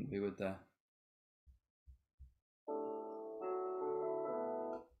 Wouldn't be, would there?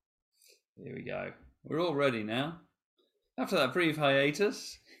 Here we go. We're all ready now. After that brief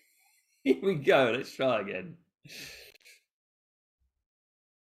hiatus, here we go. Let's try again.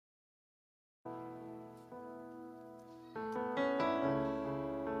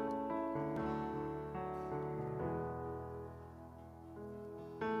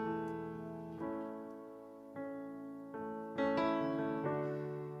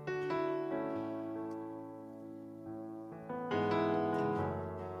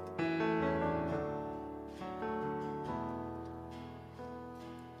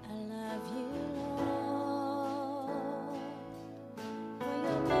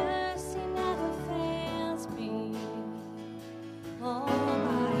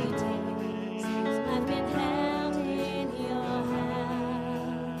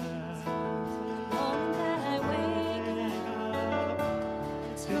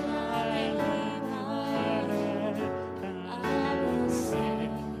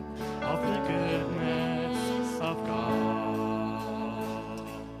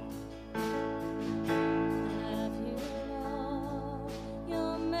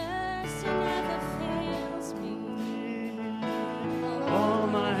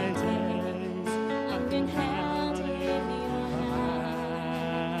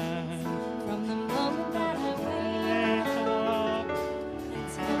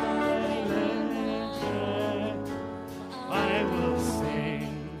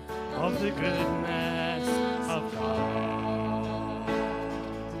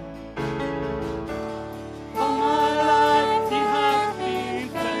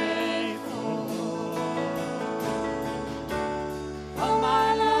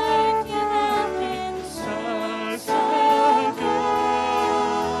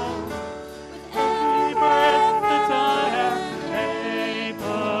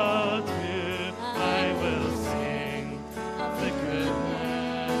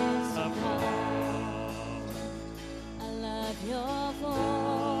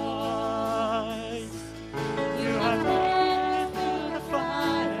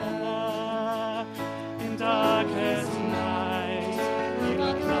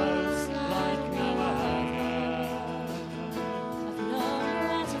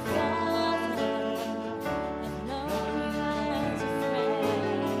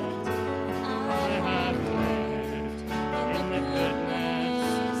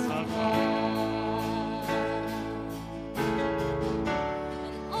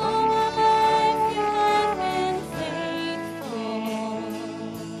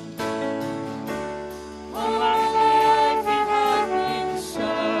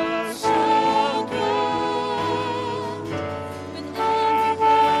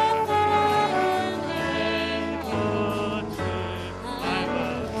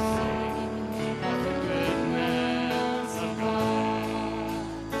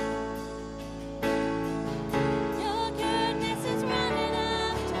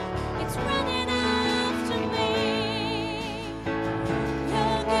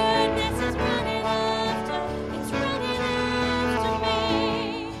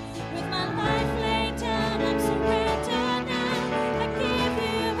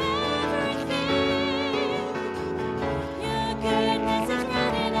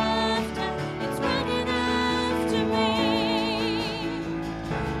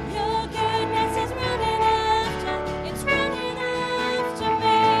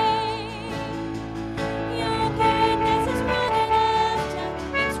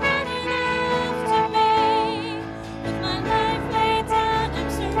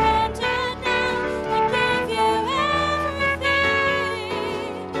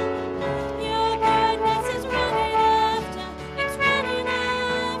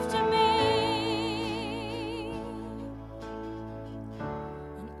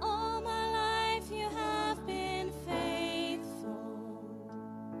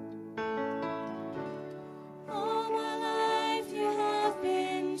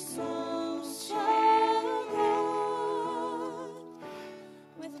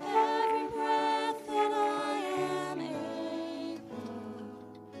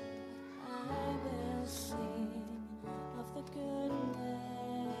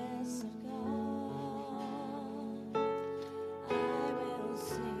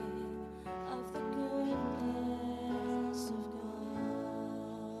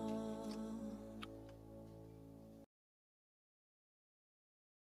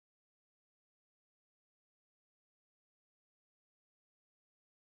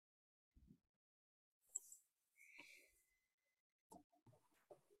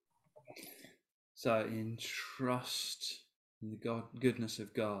 So in trust in the goodness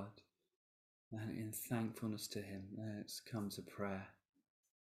of God and in thankfulness to him, let's come to prayer.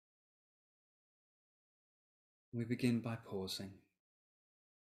 We begin by pausing.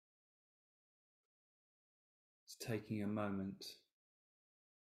 It's taking a moment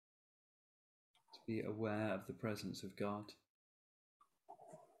to be aware of the presence of God.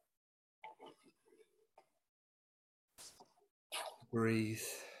 Breathe.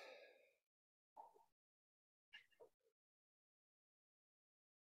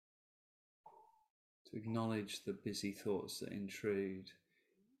 To acknowledge the busy thoughts that intrude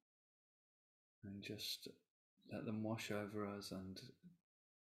and just let them wash over us and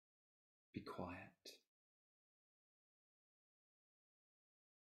be quiet.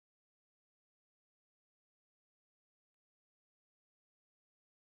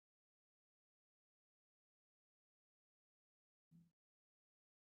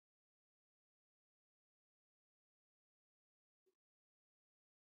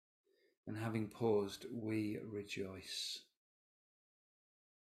 And having paused, we rejoice.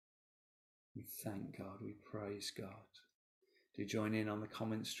 We thank God, we praise God. Do join in on the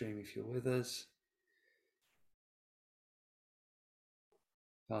comment stream if you're with us.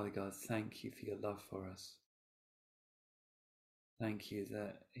 Father God, thank you for your love for us. Thank you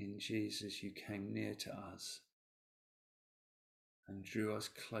that in Jesus you came near to us and drew us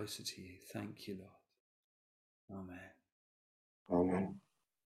closer to you. Thank you, Lord. Amen. Amen.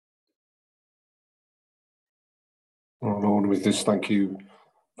 Oh Lord, we just thank you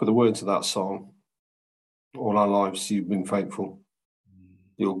for the words of that song. All our lives you've been faithful.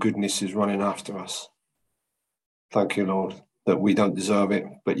 Your goodness is running after us. Thank you, Lord, that we don't deserve it,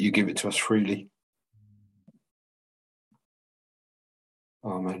 but you give it to us freely.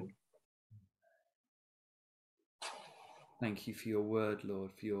 Amen. Thank you for your word,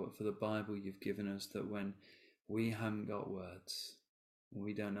 Lord, for the Bible you've given us, that when we haven't got words, when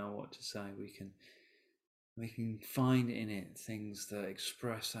we don't know what to say, we can find in it things that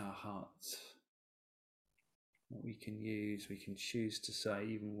express our hearts. What we can use, we can choose to say,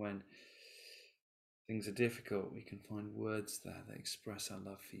 even when things are difficult, we can find words there that express our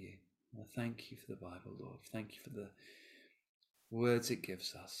love for you. Well, thank you for the Bible, Lord. Thank you for the words it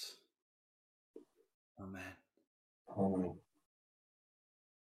gives us. Amen. Amen.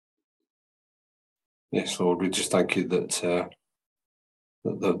 Yes, Lord, we just thank you that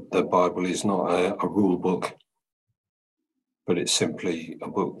the Bible is not a rule book, but it's simply a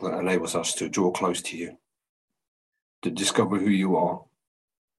book that enables us to draw close to you, to discover who you are,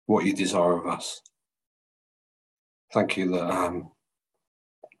 what you desire of us. Thank you that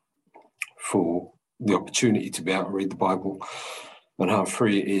for the opportunity to be able to read the Bible and how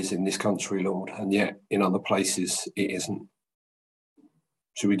free it is in this country, Lord, and yet in other places it isn't.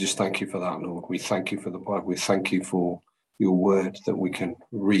 So we just thank you for that, Lord. We thank you for the Bible. We thank you for your word that we can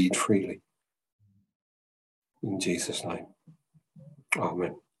read freely. In Jesus' name.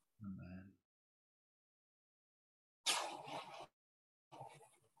 Amen. Amen.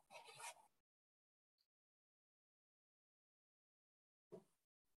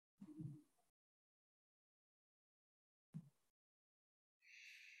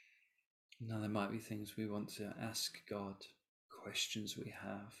 Now there might be things we want to ask God, questions we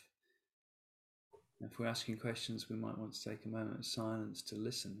have. If we're asking questions, we might want to take a moment of silence to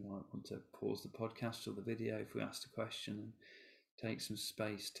listen. We might want to pause the podcast or the video if we asked a question and take some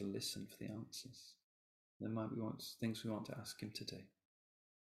space to listen for the answers. There might be things we want to ask him to do.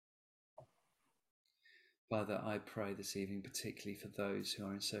 Father, I pray this evening particularly for those who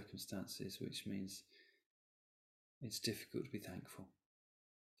are in circumstances which means it's difficult to be thankful.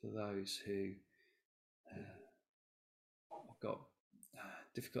 For those who have got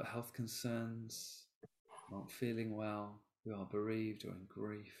difficult health concerns, aren't feeling well, who are bereaved or in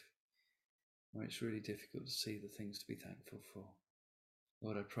grief, where it's really difficult to see the things to be thankful for.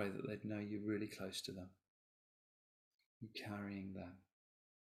 Lord, I pray that they'd know you really close to them, you carrying them,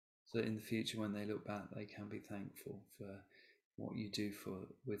 so that in the future when they look back, they can be thankful for what you do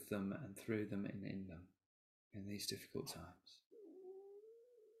with them and through them and in them in these difficult times.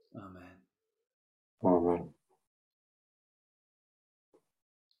 Amen. Amen.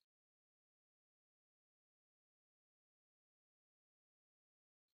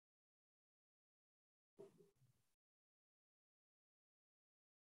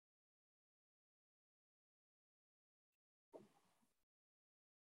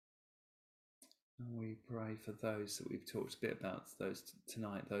 And we pray for those that we've talked a bit about those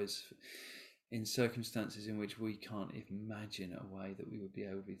tonight, those in circumstances in which we can't imagine a way that we would be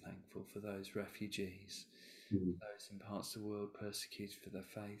able to be thankful, for those refugees, Those in parts of the world persecuted for their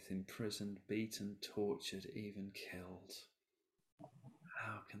faith, imprisoned, beaten, tortured, even killed.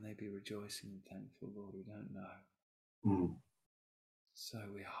 How can they be rejoicing and thankful, Lord? We don't know. So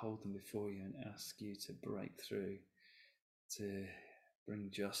we hold them before you and ask you to break through, to bring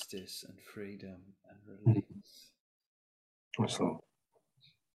justice and freedom and release. Excellent.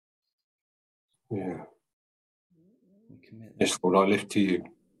 Yeah. We commit. Yes, Lord, I lift to you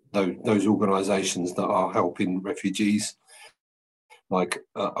those organisations that are helping refugees, like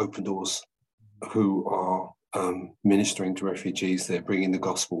Open Doors, who are ministering to refugees. They're bringing the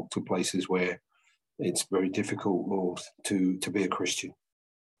gospel to places where it's very difficult, Lord, to be a Christian.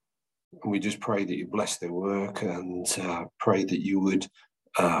 And we just pray that you bless their work and pray that you would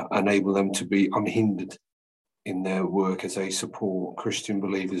enable them to be unhindered in their work as they support Christian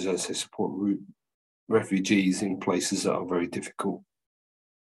believers, as they support refugees in places that are very difficult.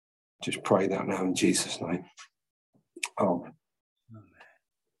 Just pray that now in Jesus' name. Amen.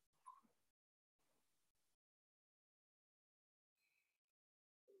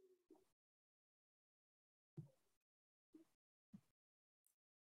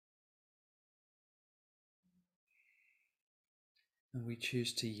 And we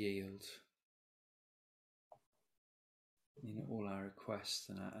choose to yield in all our requests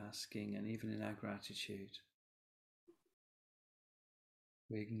and our asking, and even in our gratitude.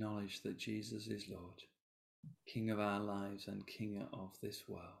 We acknowledge that Jesus is Lord, King of our lives and King of this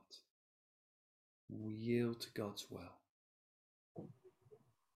world. And we yield to God's will.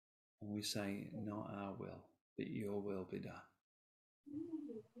 And we say, not our will, but your will be done.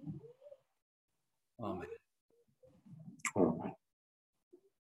 Amen. Amen.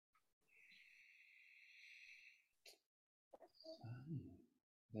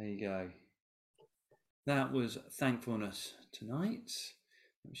 There you go. That was thankfulness tonight,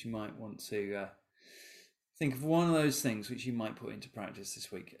 which you might want to think of one of those things which you might put into practice this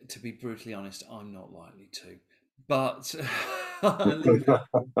week. To be brutally honest, I'm not likely to. But I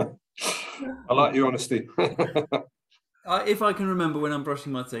like your honesty. If I can remember when I'm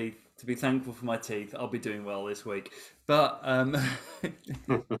brushing my teeth to be thankful for my teeth, I'll be doing well this week. But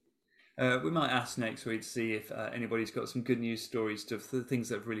we might ask next week to see if anybody's got some good news stories to things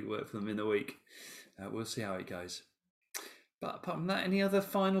that have really worked for them in the week. We'll see how it goes. But apart from that, any other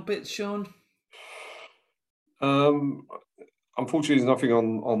final bits, Sean? Unfortunately, there's nothing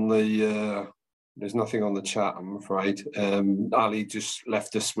on the. There's nothing on the chat, I'm afraid. Ali just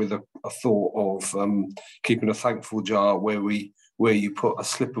left us with a thought of keeping a thankful jar where you put a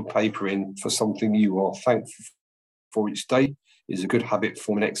slip of paper in for something you are thankful for each day. Is a good habit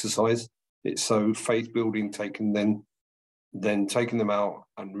for an exercise. It's so faith building, taking them out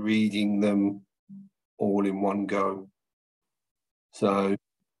and reading them all in one go. So,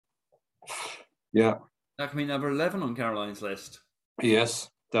 yeah. That can be number 11 on Caroline's list. Yes,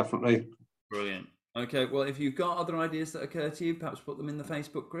 definitely. Brilliant. Okay, well, if you've got other ideas that occur to you, perhaps put them in the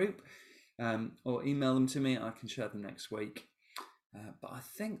Facebook group or email them to me. I can share them next week. But I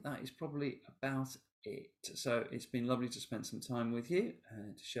think that is probably about it. So it's been lovely to spend some time with you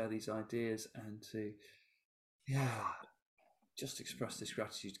to share these ideas and to, just express this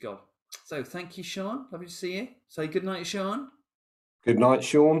gratitude to God. So thank you, Sean. Lovely to see you. Say good night, Sean. Good night,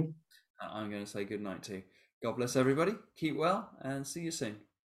 Sean. I'm going to say good night too. God bless everybody. Keep well and see you soon.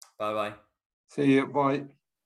 Bye-bye. See you. Bye.